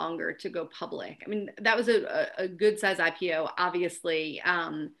and longer to go public. I mean, that was a good size IPO, obviously.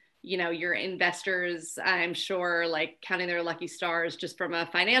 You know, your investors, I'm sure, like counting their lucky stars just from a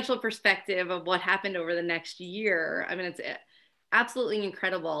financial perspective of what happened over the next year. I mean, it's absolutely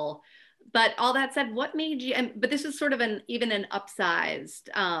incredible. But all that said, what made you, but this is sort of even an upsized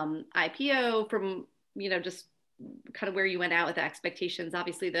IPO from, just kind of where you went out with the expectations.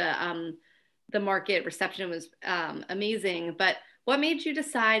 Obviously the market reception was amazing, but what made you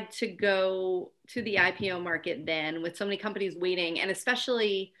decide to go to the IPO market then with so many companies waiting? And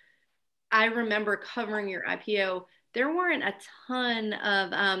especially, I remember covering your IPO, there weren't a ton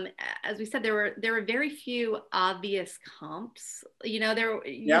of, as we said, there were very few obvious comps. You sort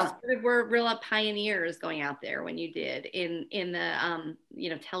of were real pioneers going out there when you did in the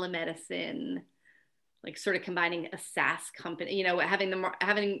telemedicine, like sort of combining a SaaS company,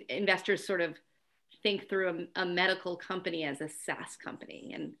 having investors sort of think through a medical company as a SaaS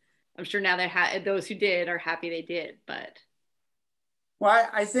company. And I'm sure now those who did are happy they did, but. Well,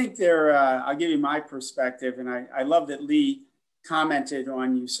 I think I'll give you my perspective, and I love that Lee commented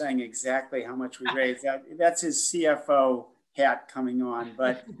on you saying exactly how much we raised. That's his CFO hat coming on.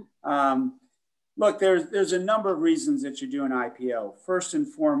 But look, there's a number of reasons that you do an IPO. First and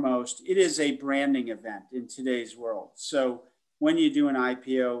foremost, it is a branding event in today's world. So when you do an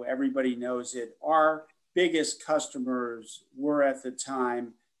IPO, everybody knows it. Our biggest customers were at the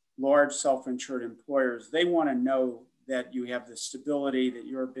time large self-insured employers. They want to know that you have the stability, that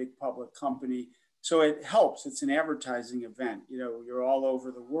you're a big public company. So it helps. It's an advertising event. You're all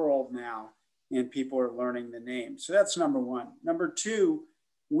over the world now and people are learning the name. So that's number one. Number two,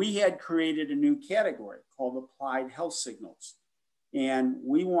 we had created a new category called applied health signals. And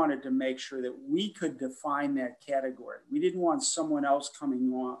we wanted to make sure that we could define that category. We didn't want someone else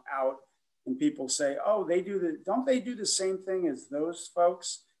coming out and people say, oh, don't they do the same thing as those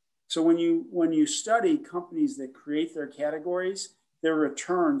folks? So when you study companies that create their categories, their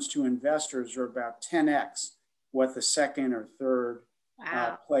returns to investors are about 10x what the second or third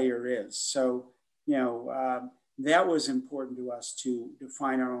player is. So, that was important to us to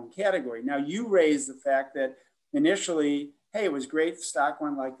define our own category. Now, you raised the fact that initially, hey, it was great, the stock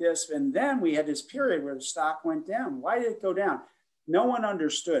went like this. And then we had this period where the stock went down. Why did it go down? No one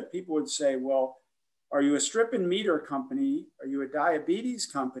understood. People would say, well, are you a strip and meter company? Are you a diabetes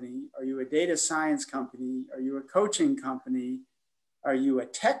company? Are you a data science company? Are you a coaching company? Are you a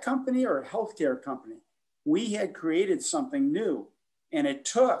tech company or a healthcare company? We had created something new, and it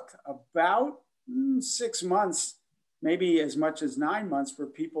took about 6 months, maybe as much as 9 months, for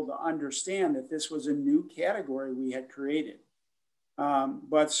people to understand that this was a new category we had created.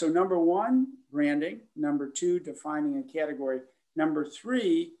 But so number one, branding. Number two, defining a category. Number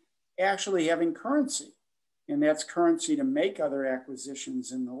three, actually having currency. And that's currency to make other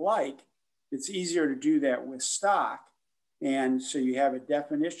acquisitions and the like. It's easier to do that with stock. And so you have a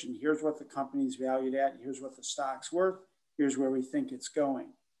definition. Here's what the company's valued at. Here's what the stock's worth. Here's where we think it's going.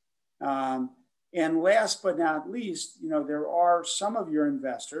 And last but not least, there are some of your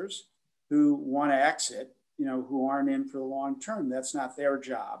investors who want to exit, who aren't in for the long term. That's not their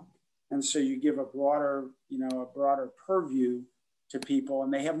job. And so you give a broader purview to people,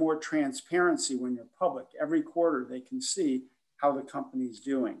 and they have more transparency when you're public. Every quarter, they can see how the company's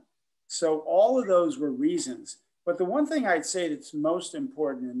doing. So all of those were reasons. But the one thing I'd say that's most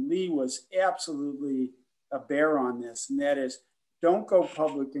important, and Lee was absolutely a bear on this, and that is, don't go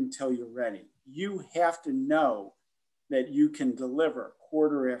public until you're ready. You have to know that you can deliver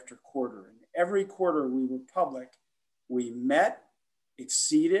quarter after quarter. And every quarter we were public, we met,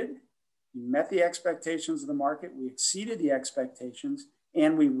 exceeded, we met the expectations of the market, we exceeded the expectations,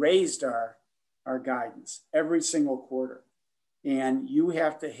 and we raised our guidance every single quarter. And you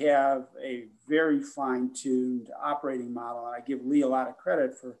have to have a very fine-tuned operating model. And I give Lee a lot of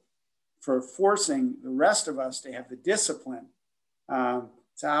credit for forcing the rest of us to have the discipline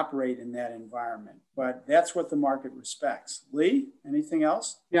to operate in that environment. But that's what the market respects. Lee, anything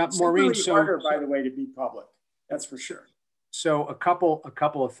else? Yeah, it's Maureen. Really harder, by the way, to be public. That's for sure. So a couple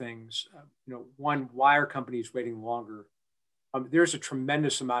of things. One, why are companies waiting longer? There's a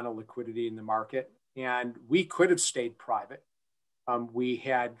tremendous amount of liquidity in the market, and we could have stayed private. We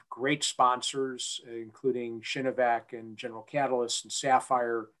had great sponsors, including Shinovac and General Catalyst and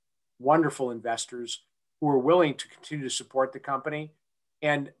Sapphire, wonderful investors who were willing to continue to support the company.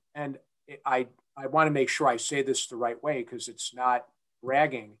 And I want to make sure I say this the right way because it's not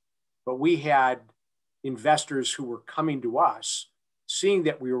bragging, but we had investors who were coming to us, seeing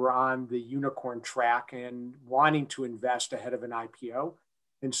that we were on the unicorn track and wanting to invest ahead of an IPO.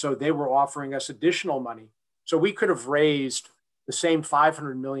 And so they were offering us additional money. So we could have raised the same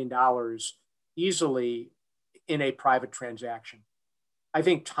 $500 million easily in a private transaction. I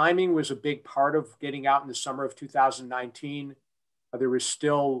think timing was a big part of getting out in the summer of 2019. There was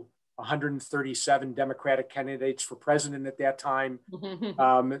still 137 Democratic candidates for president at that time.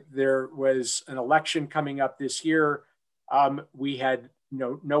 There was an election coming up this year. We had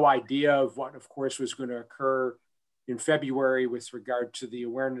no idea of what, of course, was going to occur in February with regard to the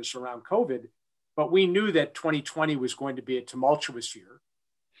awareness around COVID. But we knew that 2020 was going to be a tumultuous year.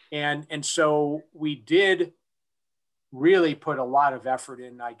 And so we did really put a lot of effort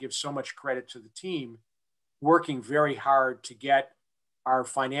in. I give so much credit to the team, working very hard to get our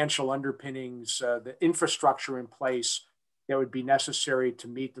financial underpinnings, the infrastructure in place that would be necessary to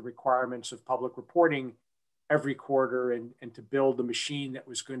meet the requirements of public reporting every quarter, and to build a machine that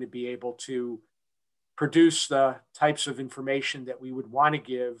was going to be able to produce the types of information that we would want to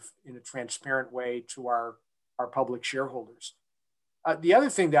give in a transparent way to our public shareholders. The other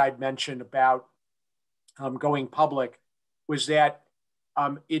thing that I'd mention about going public was that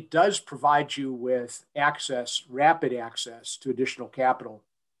it does provide you with access, rapid access to additional capital.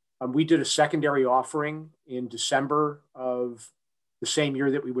 We did a secondary offering in December of the same year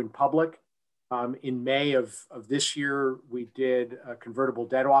that we went public. In May of this year, we did a convertible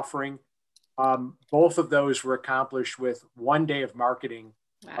debt offering. Both of those were accomplished with 1 day of marketing.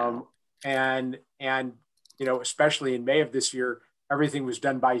 Wow. And especially in May of this year, everything was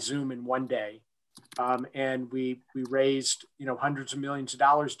done by Zoom in 1 day. And we raised, hundreds of millions of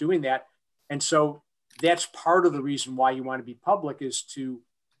dollars doing that. And so that's part of the reason why you want to be public, is to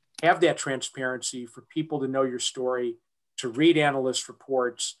have that transparency for people to know your story, to read analyst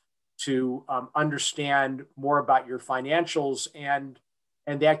reports, to understand more about your financials. And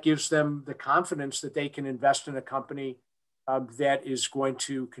that gives them the confidence that they can invest in a company that is going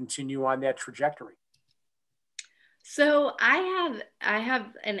to continue on that trajectory. So I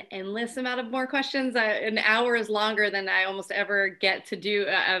have an endless amount of more questions. An hour is longer than I almost ever get to do.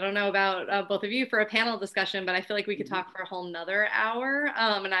 I don't know about both of you for a panel discussion, but I feel like we could talk for a whole nother hour.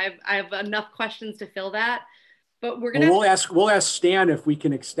 And I have enough questions to fill that. But we'll ask Stan if we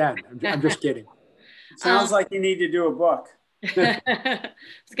can extend. I'm just kidding. Sounds like you need to do a book. Let's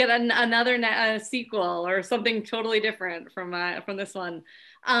get another sequel or something totally different from this one.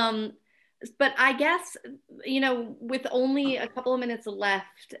 But I guess, with only a couple of minutes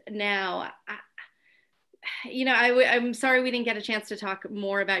left now, I'm sorry we didn't get a chance to talk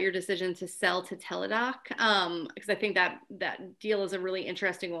more about your decision to sell to Teladoc, because I think that deal is a really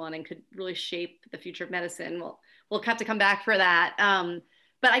interesting one and could really shape the future of medicine. We'll have to come back for that.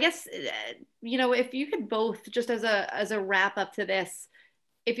 But I guess, if you could both, just as a wrap up to this,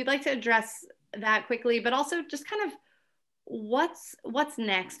 if you'd like to address that quickly, but also just kind of what's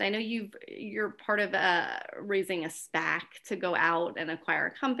next. I know you're part of raising a SPAC to go out and acquire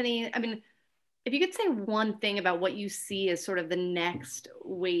a company. I mean, if you could say one thing about what you see as sort of the next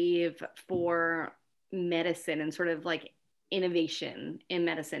wave for medicine and sort of like innovation in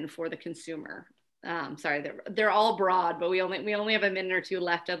medicine for the consumer. Sorry, they're all broad, but we only have a minute or two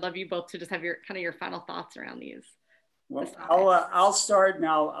left. I'd love you both to just have your final thoughts around these. Well, I'll start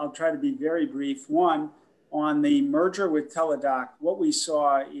now. I'll try to be very brief. One, on the merger with Teladoc, what we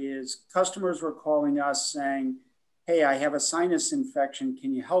saw is customers were calling us saying, "Hey, I have a sinus infection.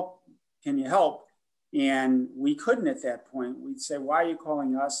 Can you help? Can you help?" And we couldn't at that point. We'd say, "Why are you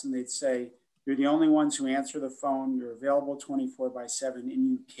calling us?" And they'd say, "You're the only ones who answer the phone. You're available 24/7, and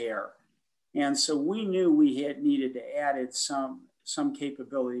you care." And so we knew we needed to add some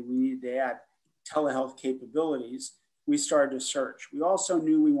capability. We needed to add telehealth capabilities. We started to search. We also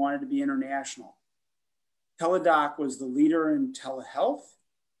knew we wanted to be international. Teladoc was the leader in telehealth.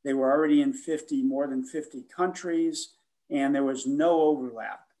 They were already in more than 50 countries, and there was no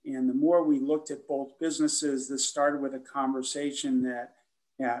overlap. And the more we looked at both businesses, this started with a conversation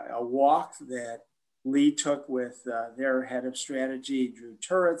a walk that Lee took with their head of strategy, Drew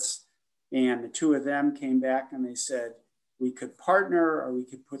Turretts, and the two of them came back and they said, we could partner or we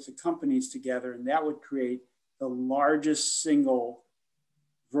could put the companies together, and that would create the largest single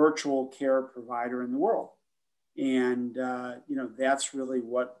virtual care provider in the world. And, that's really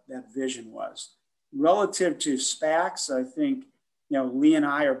what that vision was. Relative to SPACs, I think, Lee and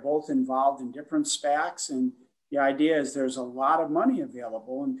I are both involved in different SPACs. And the idea is there's a lot of money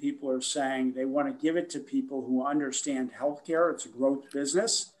available, and people are saying they want to give it to people who understand healthcare. It's a growth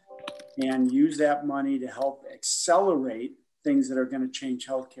business, and use that money to help accelerate things that are going to change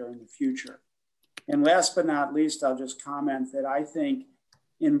healthcare in the future. And last but not least, I'll just comment that I think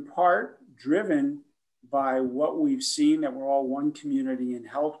in part driven by what we've seen, that we're all one community in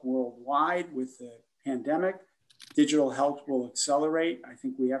health worldwide with the pandemic, digital health will accelerate. I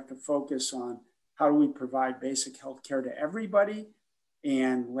think we have to focus on how do we provide basic health care to everybody.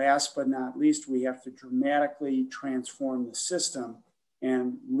 And last but not least, we have to dramatically transform the system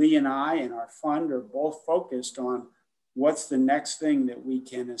And Lee and I and our fund are both focused on what's the next thing that we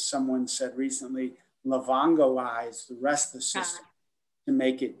can, as someone said recently, Livongoize the rest of the system to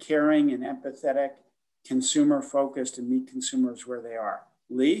make it caring and empathetic, consumer focused, and meet consumers where they are.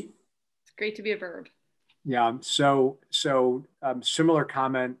 Lee? It's great to be a verb. Yeah, similar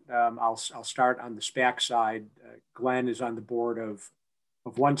comment. I'll start on the SPAC side. Glen is on the board of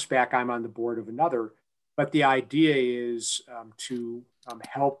one SPAC. I'm on the board of another. But the idea is to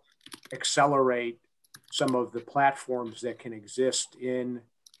help accelerate some of the platforms that can exist in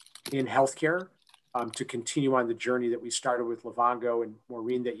healthcare, to continue on the journey that we started with Livongo and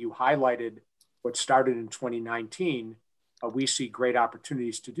Maureen, that you highlighted what started in 2019. We see great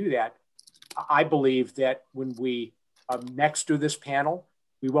opportunities to do that. I believe that when we next do this panel,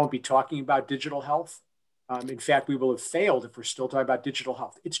 we won't be talking about digital health. In fact, we will have failed if we're still talking about digital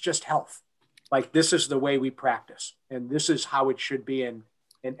health. It's just health. Like, this is the way we practice, and this is how it should be, and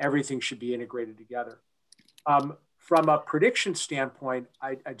everything should be integrated together. From a prediction standpoint,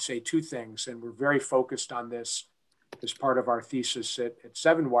 I'd say two things, and we're very focused on this as part of our thesis at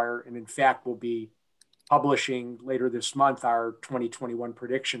 7wire, and in fact, we'll be publishing later this month our 2021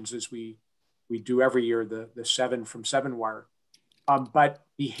 predictions, as we do every year, the 7 from 7wire. But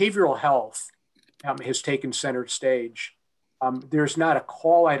behavioral health has taken center stage. There's not a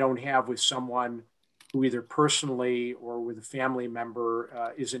call I don't have with someone who either personally or with a family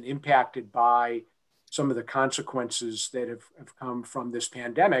member isn't impacted by some of the consequences that have come from this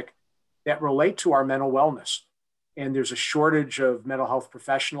pandemic that relate to our mental wellness. And there's a shortage of mental health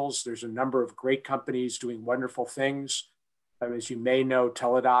professionals. There's a number of great companies doing wonderful things. As you may know,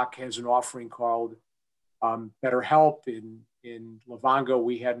 Teladoc has an offering called BetterHelp. In Livongo,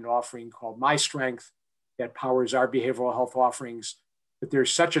 we had an offering called My Strength that powers our behavioral health offerings. But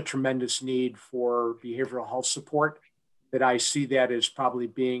there's such a tremendous need for behavioral health support that I see that as probably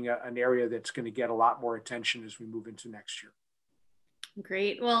being an area that's going to get a lot more attention as we move into next year.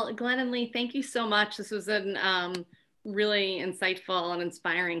 Great. Well, Glen and Lee, thank you so much. This was a really insightful and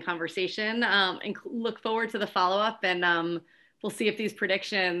inspiring conversation. And look forward to the follow-up, and we'll see if these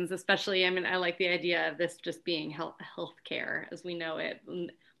predictions, especially, I mean, I like the idea of this just being healthcare as we know it,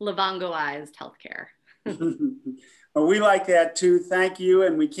 Livongoized healthcare. Well, we like that too. Thank you.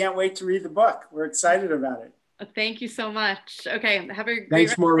 And we can't wait to read the book. We're excited about it. Thank you so much. Okay. Have a great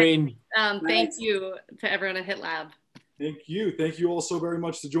Thanks, Maureen. Thank you to everyone at HitLab. Thank you. Thank you all so very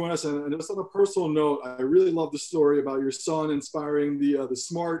much to join us. And just on a personal note, I really love the story about your son inspiring the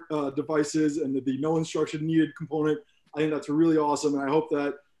smart devices and the no instruction needed component. I think that's really awesome. And I hope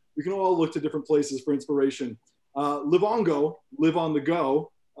that we can all look to different places for inspiration. Livongo, Live on the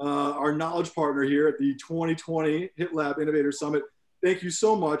Go, our knowledge partner here at the 2020 HitLab Innovator Summit. Thank you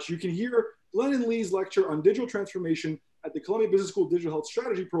so much. You can hear Glen and Lee's lecture on digital transformation at the Columbia Business School Digital Health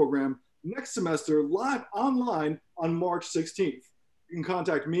Strategy Program next semester, live online on March 16th. You can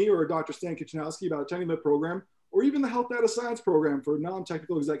contact me or Dr. Stan Kichnowski about attending the program, or even the Health Data Science program for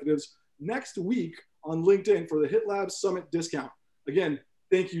non-technical executives next week on LinkedIn for the HitLab Summit discount. Again,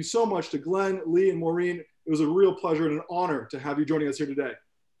 thank you so much to Glen, Lee, and Maureen. It was a real pleasure and an honor to have you joining us here today.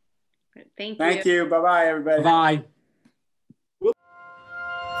 Thank you. Thank you. Bye-bye, everybody. Bye.